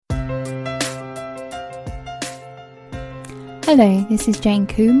Hello, this is Jane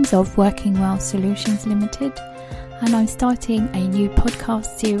Coombs of Working Well Solutions Limited, and I'm starting a new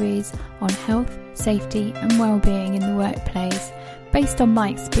podcast series on health, safety and well-being in the workplace based on my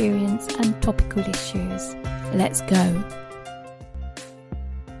experience and topical issues. Let's go.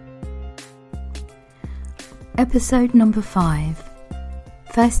 Episode number 5.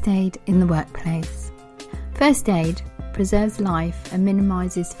 First aid in the workplace. First aid preserves life and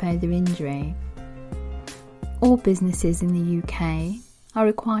minimises further injury. All businesses in the UK are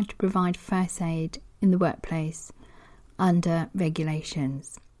required to provide first aid in the workplace under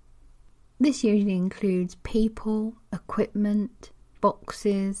regulations. This usually includes people, equipment,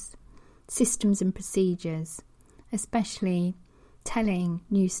 boxes, systems and procedures, especially telling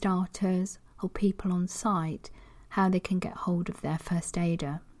new starters or people on site how they can get hold of their first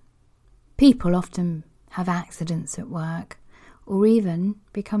aider. People often have accidents at work or even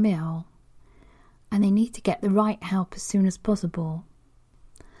become ill, and they need to get the right help as soon as possible.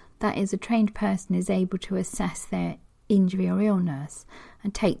 That is, a trained person is able to assess their injury or illness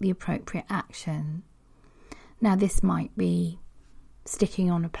and take the appropriate action. Now, this might be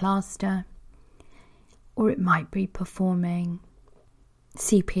sticking on a plaster, or it might be performing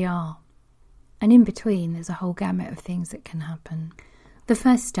CPR. And in between, there's a whole gamut of things that can happen. The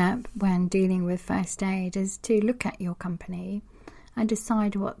first step when dealing with first aid is to look at your company and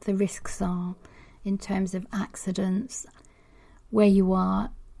decide what the risks are in terms of accidents, where you are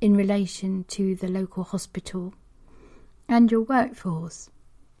in relation to the local hospital and your workforce.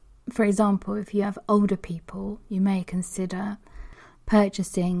 For example, if you have older people, you may consider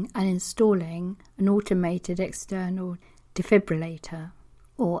purchasing and installing an automated external defibrillator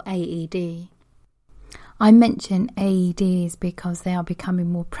or AED. I mention AEDs because they are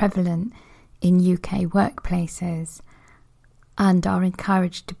becoming more prevalent in UK workplaces and are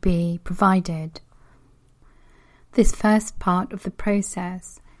encouraged to be provided. This first part of the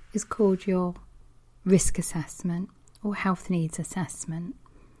process is called your risk assessment or health needs assessment.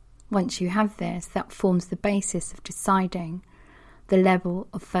 Once you have this, that forms the basis of deciding the level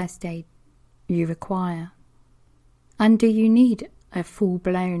of first aid you require. And do you need a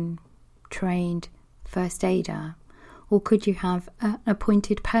full-blown trained first aider, or could you have an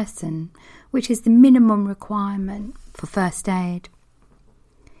appointed person, which is the minimum requirement for first aid?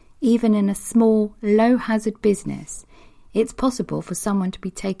 Even in a small, low-hazard business, it's possible for someone to be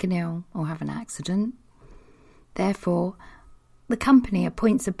taken ill or have an accident. Therefore, the company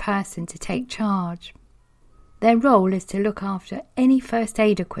appoints a person to take charge. Their role is to look after any first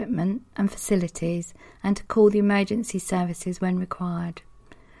aid equipment and facilities and to call the emergency services when required.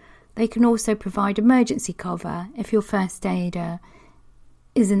 They can also provide emergency cover if your first aider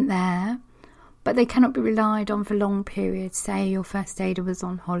isn't there, but they cannot be relied on for long periods, say your first aider was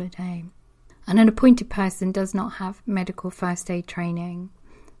on holiday. And an appointed person does not have medical first aid training,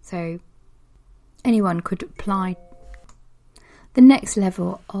 so anyone could apply. The next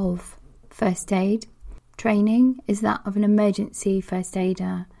level of first aid training is that of an emergency first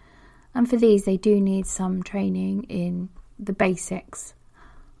aider, and for these they do need some training in the basics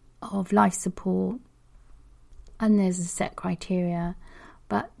of life support, and there's a set criteria,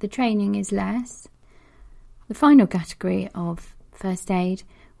 but the training is less. The final category of first aid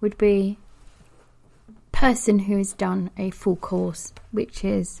would be a person who has done a full course, which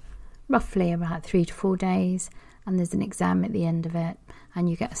is roughly about 3 to 4 days, and there's an exam at the end of it, and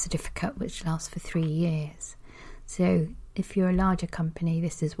you get a certificate which lasts for 3 years. So if you're a larger company,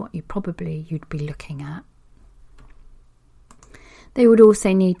 this is what you'd be looking at. They would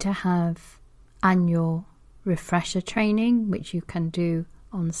also need to have annual refresher training, which you can do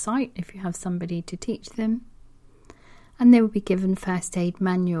on site if you have somebody to teach them. And they will be given first aid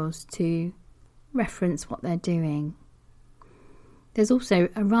manuals to reference what they're doing. There's also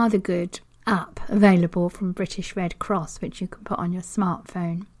a rather good app available from British Red Cross, which you can put on your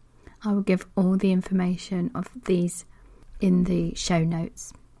smartphone. I will give all the information of these in the show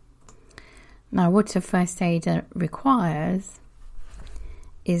notes. Now, what a first aider requires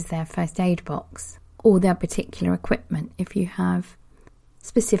is their first aid box or their particular equipment. If you have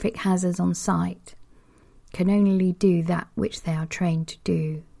specific hazards on site, can only do that which they are trained to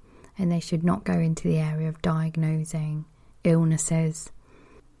do, and they should not go into the area of diagnosing illnesses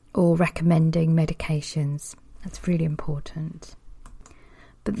or recommending medications. That's really important.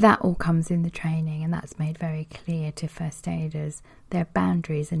 But that all comes in the training, and that's made very clear to first aiders, their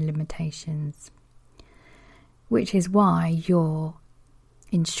boundaries and limitations, which is why your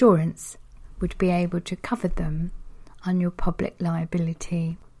insurance would be able to cover them on your public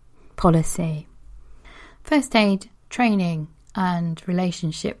liability policy. First aid training and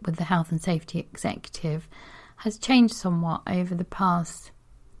relationship with the health and safety executive has changed somewhat over the past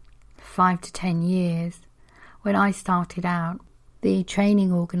 5 to 10 years. When I started out, the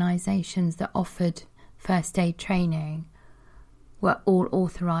training organisations that offered first aid training were all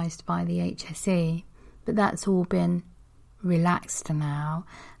authorised by the HSE, but that's all been relaxed now,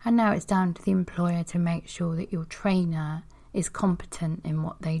 and now it's down to the employer to make sure that your trainer is competent in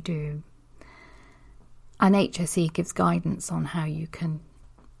what they do. And HSE gives guidance on how you can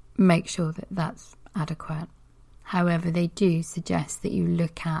make sure that that's adequate. However, they do suggest that you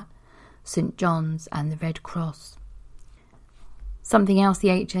look at St John's and the Red Cross. Something else the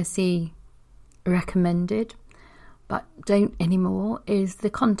HSE recommended, but don't anymore, is the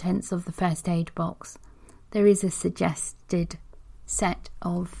contents of the first aid box. There is a suggested set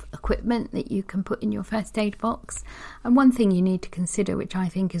of equipment that you can put in your first aid box. And one thing you need to consider, which I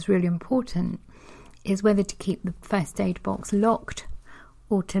think is really important, is whether to keep the first aid box locked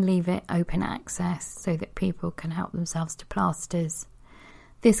or to leave it open access so that people can help themselves to plasters.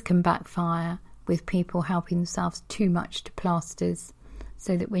 This can backfire with people helping themselves too much to plasters,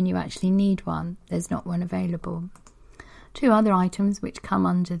 so that when you actually need one, there's not one available. 2 other items which come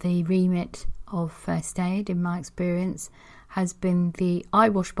under the remit of first aid, in my experience, has been the eye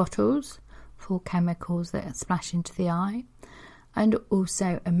wash bottles for chemicals that splash into the eye, and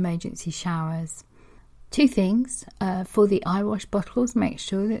also emergency showers. 2 things. For the eye wash bottles, make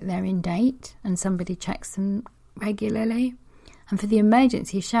sure that they're in date and somebody checks them regularly. And for the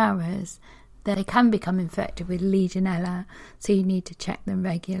emergency showers, they can become infected with Legionella, so you need to check them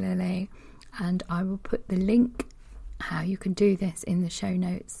regularly. And I will put the link how you can do this in the show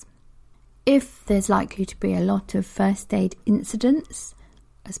notes. If there's likely to be a lot of first aid incidents,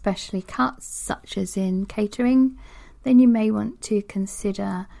 especially cuts such as in catering, then you may want to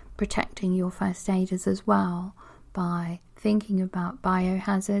consider protecting your first aiders as well by thinking about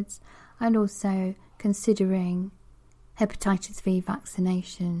biohazards and also considering hepatitis V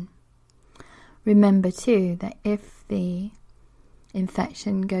vaccination. Remember too that if the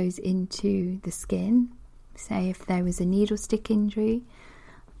infection goes into the skin, say if there was a needle stick injury,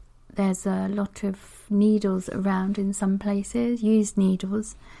 there's a lot of needles around in some places, used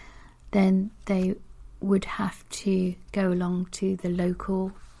needles, then they would have to go along to the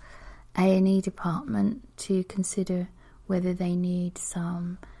local A&E department to consider whether they need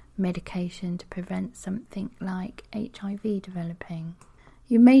some medication to prevent something like HIV developing.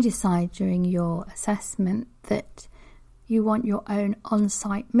 You may decide during your assessment that you want your own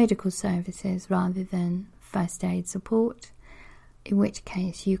on-site medical services rather than first aid support, in which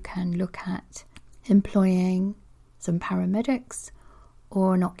case you can look at employing some paramedics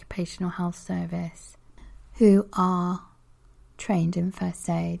or an occupational health service who are trained in first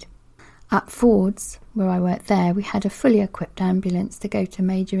aid. At Ford's, where I worked there, we had a fully equipped ambulance to go to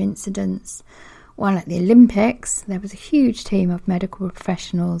major incidents, while at the Olympics there was a huge team of medical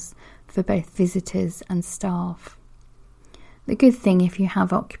professionals for both visitors and staff. The good thing if you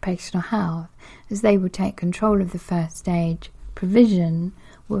have occupational health is they will take control of the first aid provision,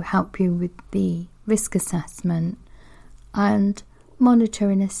 will help you with the risk assessment and monitor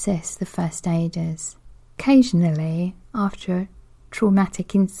and assist the first aiders. Occasionally, after a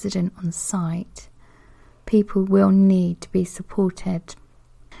traumatic incident on site, people will need to be supported.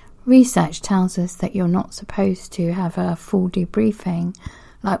 Research tells us that you're not supposed to have a full debriefing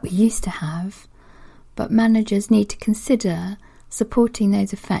like we used to have, but managers need to consider supporting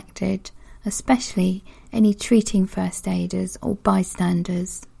those affected, especially any treating first aiders or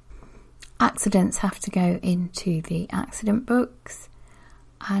bystanders. Accidents have to go into the accident books,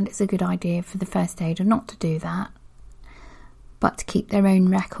 and it's a good idea for the first aider not to do that, but to keep their own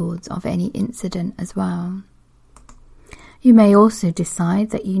records of any incident as well. You may also decide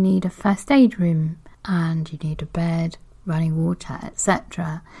that you need a first aid room and you need a bed, running water,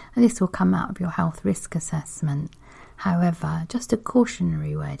 etc. And this will come out of your health risk assessment. However, just a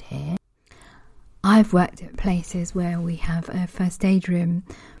cautionary word here. I've worked at places where we have a first aid room,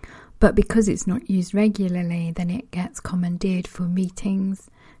 but because it's not used regularly, then it gets commandeered for meetings,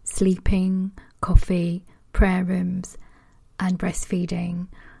 sleeping, coffee, prayer rooms, and breastfeeding,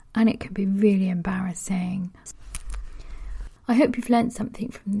 and it can be really embarrassing. I hope you've learnt something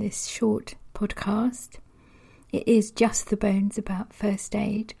from this short podcast. It is just the bones about first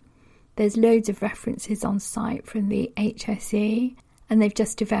aid. There's loads of references on site from the HSE, and they've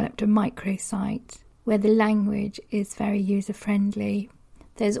just developed a microsite where the language is very user-friendly.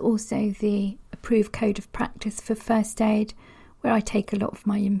 There's also the approved code of practice for first aid, where I take a lot of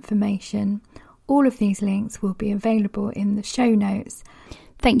my information. All of these links will be available in the show notes.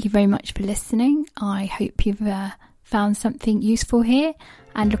 Thank you very much for listening. I hope you've found something useful here,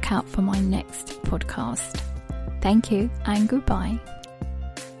 and look out for my next podcast. Thank you and goodbye.